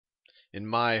in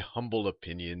my humble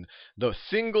opinion, the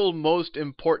single most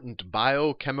important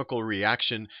biochemical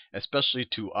reaction, especially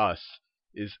to us,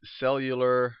 is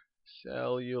cellular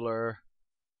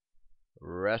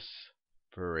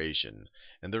respiration.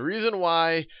 And the reason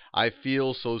why I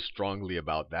feel so strongly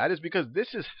about that is because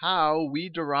this is how we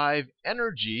derive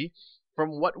energy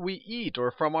from what we eat,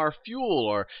 or from our fuel,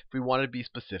 or if we want to be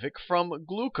specific, from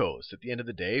glucose. At the end of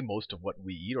the day, most of what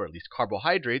we eat, or at least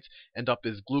carbohydrates, end up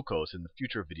as glucose. In the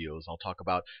future videos, I'll talk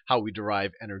about how we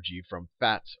derive energy from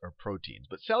fats or proteins.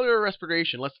 But cellular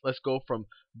respiration, let's go from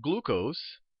glucose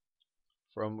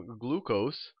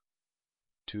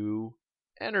to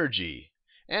energy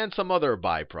and some other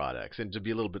byproducts. And to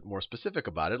be a little bit more specific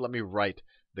about it, let me write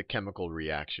the chemical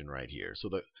reaction right here. So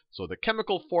the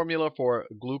chemical formula for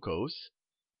glucose,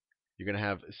 you're going to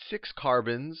have 6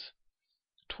 carbons,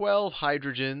 12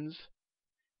 hydrogens,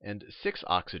 and 6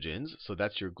 oxygens. So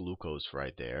that's your glucose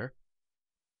right there.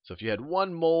 So if you had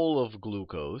 1 mole of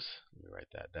glucose, let me write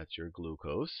that. That's your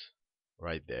glucose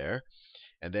right there.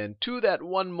 And then to that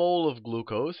 1 mole of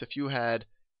glucose, if you had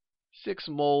 6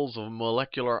 moles of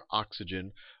molecular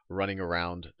oxygen running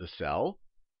around the cell,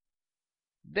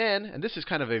 then, and this is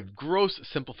kind of a gross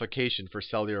simplification for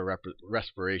cellular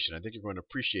respiration. I think you're going to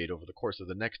appreciate over the course of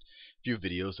the next few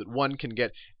videos that one can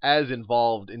get as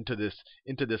involved into this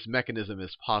mechanism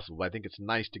as possible. I think it's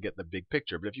nice to get the big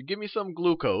picture. But if you give me some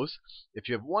glucose, if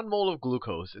you have 1 mole of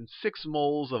glucose and 6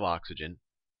 moles of oxygen,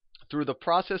 through the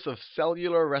process of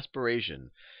cellular respiration,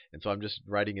 and so I'm just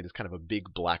writing it as kind of a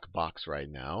big black box right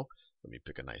now. Let me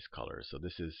pick a nice color. So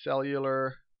this is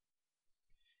cellular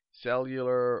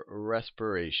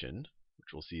respiration,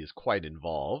 which we'll see is quite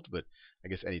involved, but I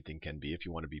guess anything can be if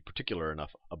you want to be particular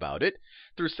enough about it.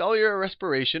 Through cellular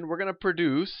respiration, we're going to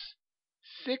produce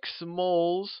 6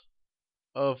 moles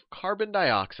of carbon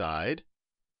dioxide,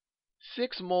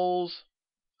 6 moles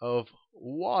of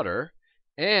water,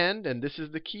 and this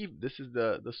is the key, this is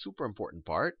the super important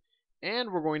part,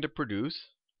 and we're going to produce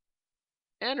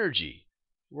energy.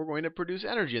 We're going to produce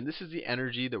energy, and this is the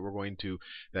energy that we're going to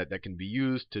that can be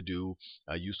used to do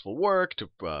useful work, to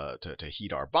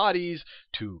heat our bodies,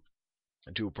 to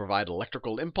provide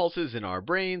electrical impulses in our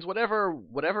brains,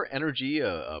 whatever energy,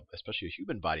 especially a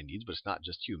human body needs, but it's not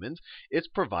just humans. It's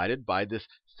provided by this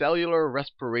cellular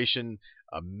respiration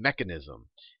mechanism.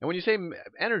 And when you say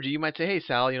energy, you might say, "Hey,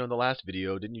 Sal, in the last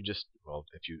video, didn't you just?" Well,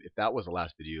 if that was the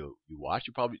last video you watched,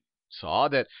 you probably saw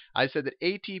that I said that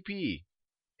ATP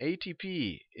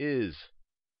is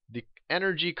the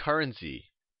energy currency.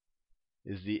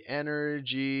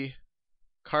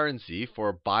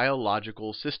 For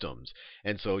biological systems.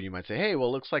 And so you might say, hey, well,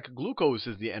 it looks like glucose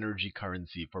is the energy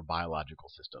currency for biological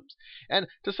systems. And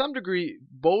to some degree,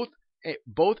 both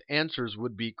answers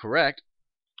would be correct.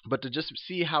 But to just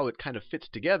see how it kind of fits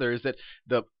together is that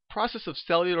the process of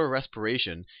cellular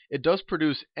respiration, it does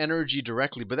produce energy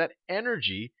directly, but that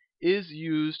energy is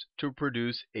used to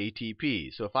produce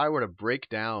ATP. So if I were to break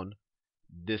down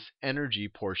this energy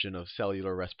portion of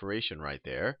cellular respiration right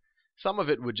there, some of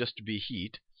it would just be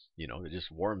heat, it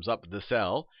just warms up the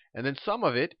cell, and then some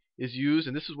of it is used,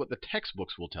 and this is what the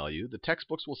textbooks will tell you. The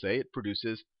textbooks will say it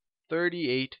produces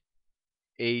 38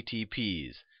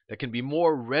 ATPs that can be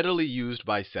more readily used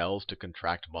by cells to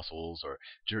contract muscles or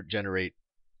generate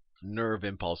nerve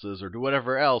impulses or do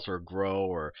whatever else, or grow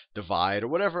or divide or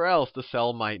whatever else the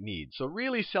cell might need. So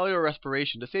really, cellular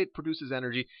respiration, to say it produces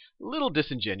energy, a little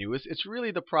disingenuous. It's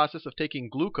really the process of taking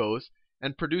glucose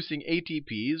and producing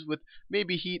ATPs with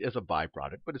maybe heat as a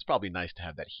byproduct, but it's probably nice to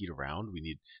have that heat around.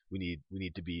 We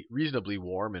need to be reasonably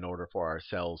warm in order for our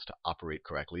cells to operate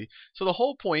correctly. So the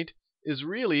whole point is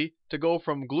really to go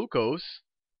from glucose,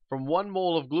 from 1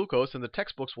 mole of glucose, and the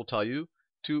textbooks will tell you,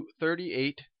 to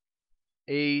 38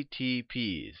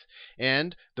 ATPs.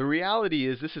 And the reality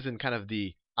is this is in kind of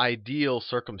the ideal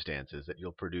circumstances that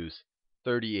you'll produce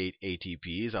 38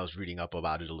 ATPs. I was reading up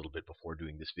about it a little bit before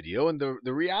doing this video. And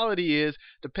the reality is,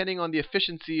 depending on the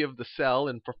efficiency of the cell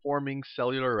in performing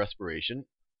cellular respiration,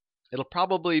 it'll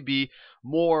probably be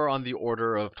more on the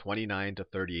order of 29 to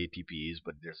 30 ATPs,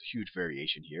 but there's a huge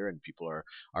variation here, and people are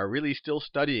really still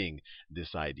studying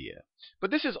this idea.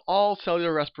 But this is all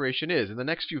cellular respiration is. In the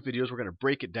next few videos, we're going to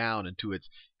break it down into its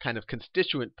kind of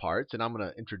constituent parts, and I'm going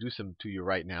to introduce them to you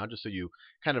right now, just so you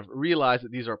kind of realize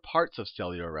that these are parts of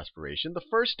cellular respiration. The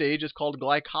first stage is called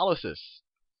glycolysis.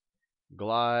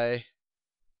 Glycolysis,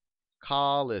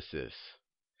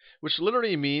 which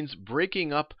literally means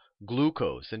breaking up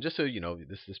glucose. And just so you know,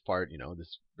 this part,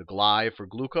 the gly for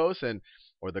glucose,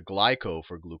 or the glyco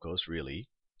for glucose, really.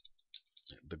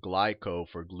 the glyco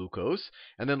for glucose.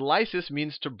 And then lysis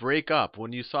means to break up.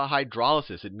 When you saw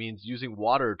hydrolysis, it means using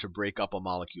water to break up a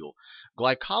molecule.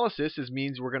 Glycolysis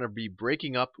means we're going to be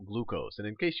breaking up glucose. And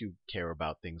in case you care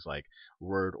about things like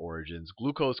word origins,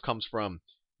 glucose comes from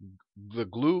the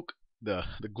gluc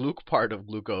part of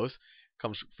glucose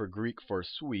comes for Greek for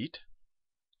sweet,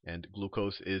 and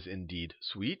glucose is indeed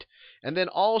sweet. And then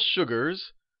all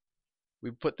sugars,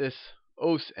 we put this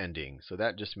os ending, so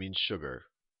that just means sugar.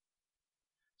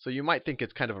 So you might think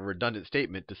it's kind of a redundant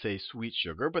statement to say sweet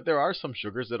sugar, but there are some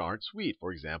sugars that aren't sweet.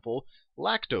 For example,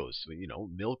 lactose.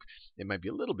 Milk, it might be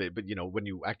a little bit, but when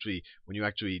you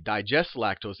actually digest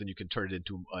lactose, then you can turn it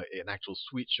into an actual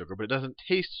sweet sugar, but it doesn't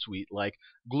taste sweet like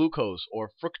glucose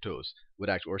or fructose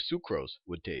or sucrose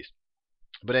would taste.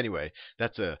 But anyway,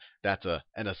 that's an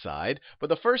aside. But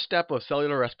the first step of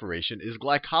cellular respiration is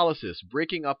glycolysis,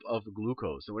 breaking up of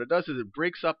glucose. And what it does is it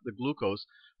breaks up the glucose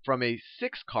from a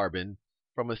 6-carbon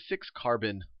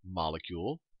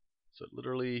molecule. So it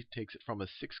literally takes it from a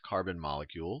 6-carbon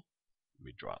molecule. Let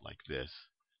me draw it like this.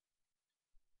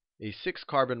 A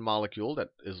 6-carbon molecule that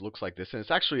looks like this, and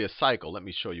it's actually a cycle. Let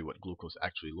me show you what glucose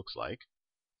actually looks like.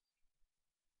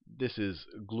 This is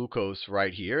glucose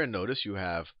right here, and notice you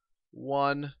have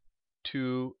 1,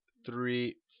 2,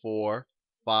 3, 4,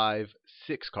 5,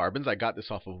 6 carbons. I got this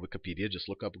off of Wikipedia. Just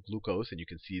look up glucose and you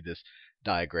can see this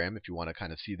diagram if you want to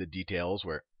kind of see the details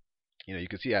where you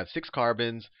can see I have 6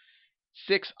 carbons,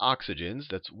 6 oxygens.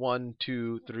 That's 1,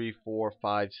 2, 3, 4,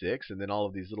 5, 6. And then all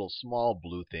of these little small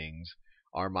blue things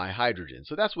are my hydrogen.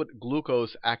 So that's what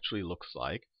glucose actually looks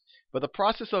like. But the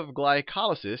process of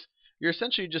glycolysis, you're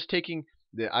essentially just taking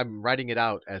I'm writing it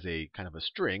out as a kind of a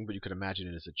string, but you could imagine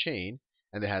it as a chain,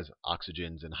 and it has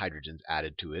oxygens and hydrogens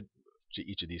added to it, to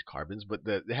each of these carbons. But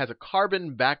it has a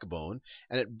carbon backbone,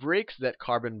 and it breaks that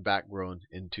carbon backbone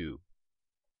into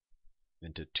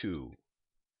 2.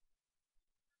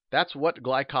 That's what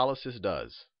glycolysis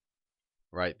does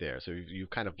right there. So you've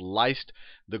kind of lysed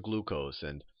the glucose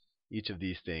and each of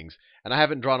these things. And I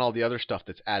haven't drawn all the other stuff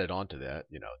that's added onto that.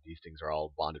 These things are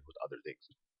all bonded with other things,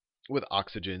 with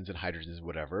oxygens and hydrogens and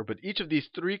whatever. But each of these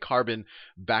 3 carbon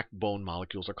backbone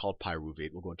molecules are called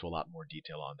pyruvate. We'll go into a lot more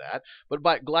detail on that. But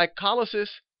by glycolysis,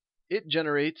 it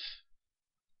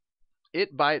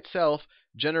by itself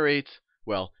generates,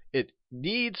 it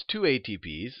needs 2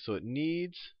 ATPs. So it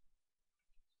needs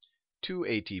 2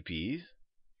 ATPs,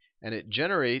 and it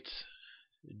generates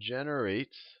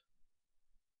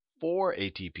 4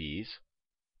 ATPs.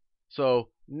 So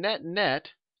net,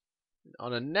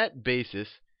 on a net basis,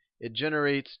 it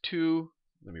generates 2.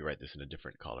 Let me write this in a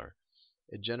different color.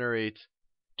 It generates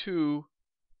 2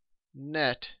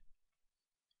 net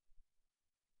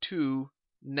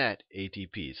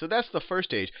ATPs. So that's the first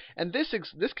stage. And this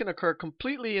can occur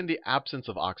completely in the absence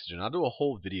of oxygen. I'll do a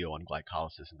whole video on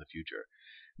glycolysis in the future.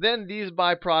 Then these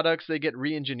byproducts, they get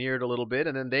re-engineered a little bit,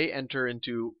 and then they enter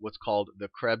into what's called the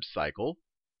Krebs cycle.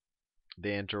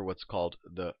 They enter what's called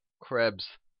the Krebs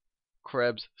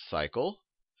cycle,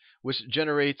 which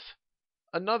generates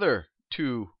another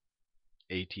 2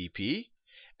 ATP.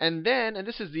 And then, and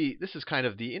this is kind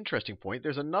of the interesting point,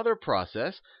 there's another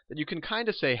process that you can kind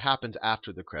of say happens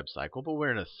after the Krebs cycle, but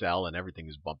we're in a cell and everything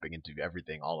is bumping into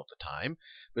everything all of the time.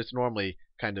 But it's normally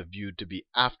kind of viewed to be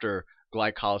after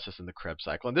glycolysis in the Krebs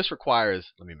cycle. And this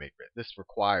requires,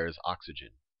 requires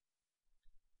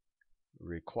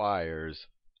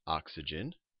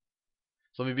oxygen.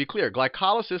 So let me be clear.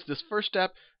 Glycolysis, this first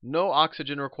step, no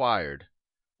oxygen required,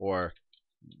 or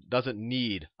doesn't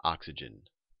need oxygen.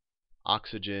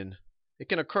 Oxygen, it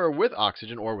can occur with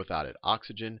oxygen or without it.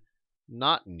 Oxygen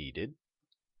not needed.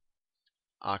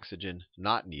 Oxygen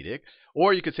not needed.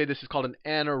 Or you could say this is called an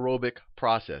anaerobic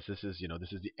process. This is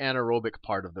the anaerobic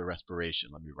part of the respiration.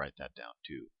 Let me write that down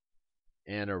too.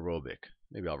 Anaerobic.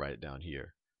 Maybe I'll write it down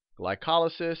here.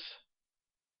 Glycolysis,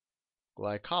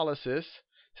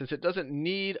 since it doesn't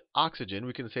need oxygen,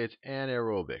 we can say it's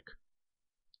anaerobic.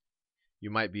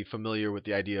 You might be familiar with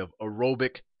the idea of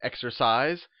aerobic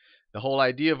exercise. The whole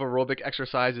idea of aerobic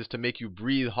exercise is to make you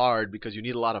breathe hard because you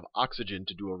need a lot of oxygen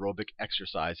to do aerobic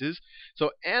exercises.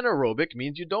 So anaerobic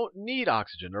means you don't need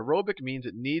oxygen. Aerobic means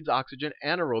it needs oxygen.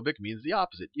 Anaerobic means the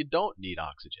opposite. You don't need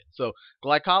oxygen. So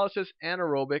glycolysis,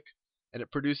 anaerobic, and it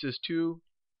produces 2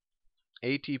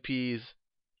 ATPs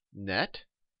net.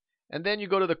 And then you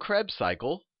go to the Krebs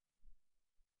cycle.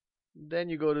 There's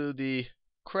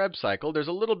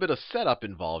a little bit of setup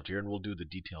involved here, and we'll do the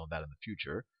detail of that in the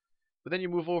future. But then you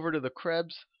move over to the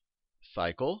Krebs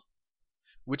cycle,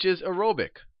 which is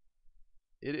aerobic.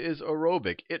 It is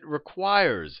aerobic. It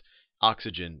requires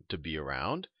oxygen to be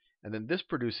around. And then this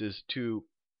produces 2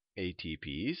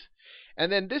 ATPs.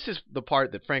 And then this is the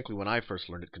part that, frankly, when I first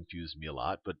learned it, confused me a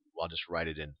lot, but I'll just write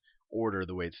it in order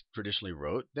the way it's traditionally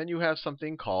wrote. Then you have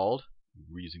something called,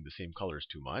 we're using the same colors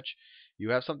too much, you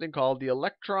have something called the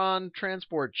electron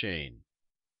transport chain.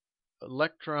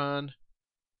 Electron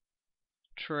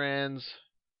transport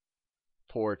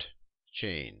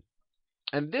chain.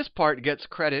 And this part gets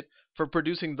credit for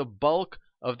producing the bulk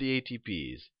of the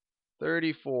ATPs,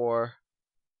 34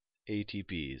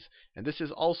 ATPs. And this is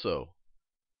also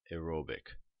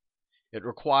aerobic. It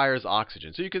requires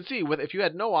oxygen. So you can see, if you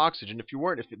had no oxygen, if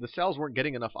the cells weren't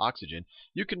getting enough oxygen,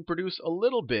 you can produce a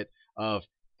little bit of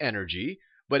energy,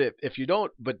 but if you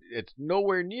don't, but it's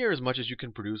nowhere near as much as you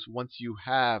can produce once you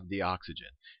have the oxygen.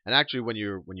 And actually, when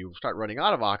you start running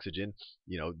out of oxygen,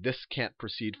 this can't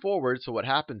proceed forward. So what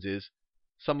happens is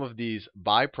some of these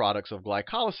byproducts of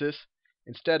glycolysis,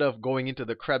 instead of going into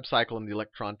the Krebs cycle and the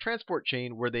electron transport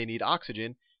chain where they need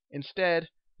oxygen, instead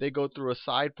they go through a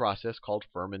side process called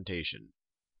fermentation.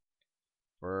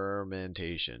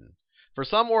 Fermentation. For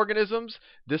some organisms,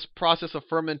 this process of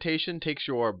fermentation takes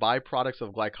your byproducts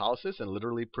of glycolysis and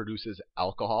literally produces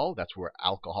alcohol. That's where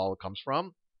alcohol comes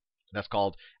from. That's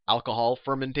called alcohol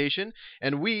fermentation.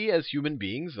 And we, as human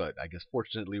beings, I guess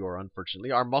fortunately or unfortunately,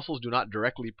 our muscles do not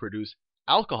directly produce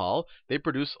alcohol. They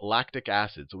produce lactic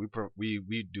acid. So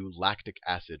we do lactic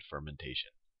acid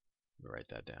fermentation. Let me write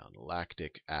that down.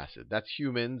 Lactic acid. That's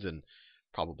humans and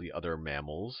probably other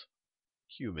mammals.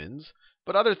 Humans.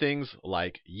 But other things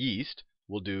like yeast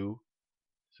will do.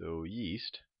 So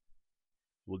yeast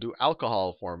will do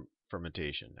alcohol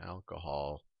fermentation.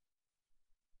 Alcohol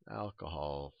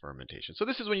fermentation. So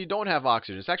this is when you don't have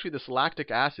oxygen. It's actually this lactic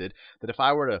acid that if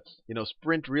I were to,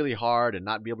 sprint really hard and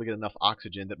not be able to get enough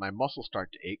oxygen, that my muscles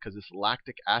start to ache because this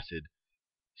lactic acid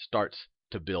starts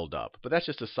to build up. But that's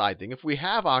just a side thing. If we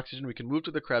have oxygen, we can move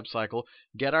to the Krebs cycle,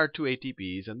 get our 2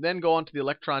 ATPs, and then go on to the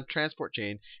electron transport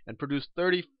chain and produce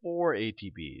 34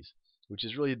 ATPs, which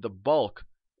is really the bulk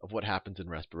of what happens in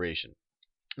respiration.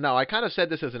 Now, I kind of said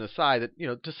this as an aside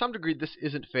that, to some degree this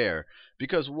isn't fair,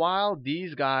 because while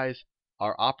these guys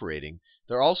are operating,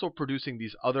 they're also producing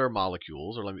these other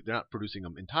molecules, or they're not producing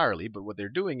them entirely, but what they're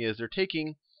doing is they're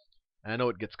taking, and I know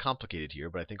it gets complicated here,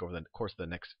 but I think over the course of the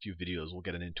next few videos we'll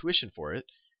get an intuition for it.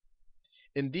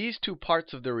 In these two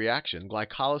parts of the reaction,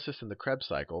 glycolysis and the Krebs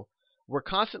cycle, we're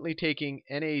constantly taking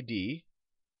NAD,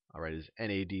 all right, is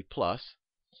NAD+,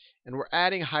 and we're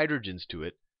adding hydrogens to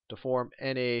it to form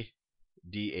NADH.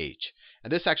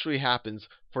 And this actually happens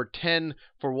for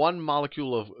 1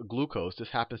 molecule of glucose, this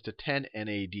happens to 10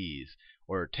 NADs,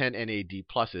 or 10 NAD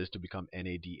pluses to become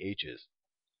NADHs.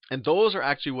 And those are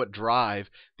actually what drive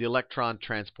the electron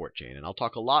transport chain. And I'll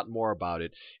talk a lot more about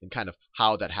it and kind of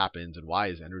how that happens and why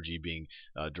is energy being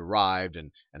derived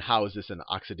and how is this an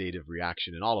oxidative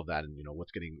reaction and all of that and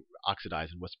what's getting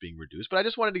oxidized and what's being reduced. But I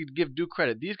just wanted to give due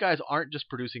credit. These guys aren't just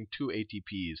producing 2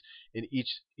 ATPs in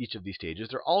each of these stages.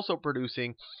 They're also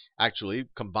producing, actually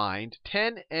combined,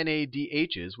 10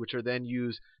 NADHs, which are then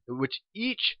used, which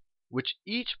each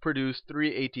produce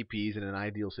 3 ATPs in an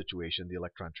ideal situation, the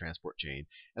electron transport chain.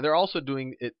 And they're also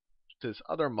doing it to this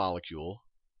other molecule,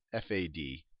 FAD,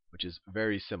 which is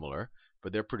very similar,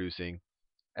 but they're producing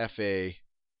FADH.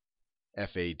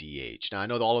 Now, I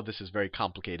know that all of this is very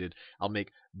complicated. I'll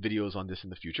make videos on this in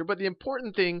the future. But the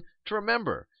important thing to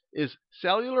remember is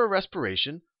cellular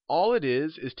respiration, all it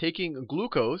is taking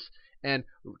glucose and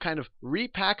kind of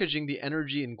repackaging the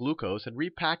energy in glucose and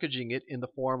repackaging it in the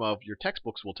form of, your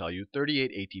textbooks will tell you,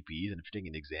 38 ATPs. And if you're taking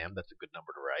an exam, that's a good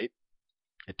number to write.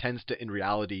 It tends to, in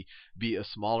reality, be a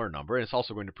smaller number. And it's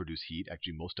also going to produce heat.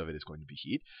 Actually, most of it is going to be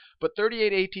heat. But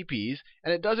 38 ATPs,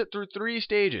 and it does it through 3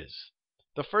 stages.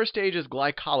 The first stage is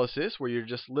glycolysis, where you're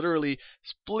just literally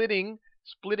splitting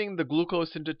the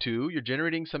glucose into 2. You're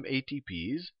generating some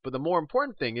ATPs, but the more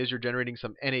important thing is you're generating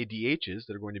some NADHs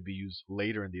that are going to be used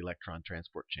later in the electron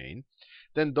transport chain.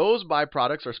 Then those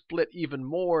byproducts are split even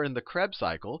more in the Krebs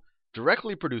cycle,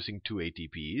 directly producing 2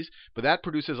 ATPs, but that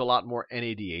produces a lot more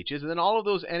NADHs. And then all of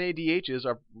those NADHs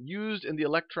are used in the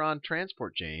electron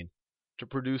transport chain to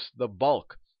produce the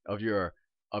bulk of your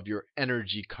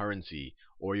energy currency,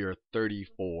 or your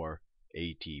 34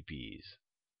 ATPs.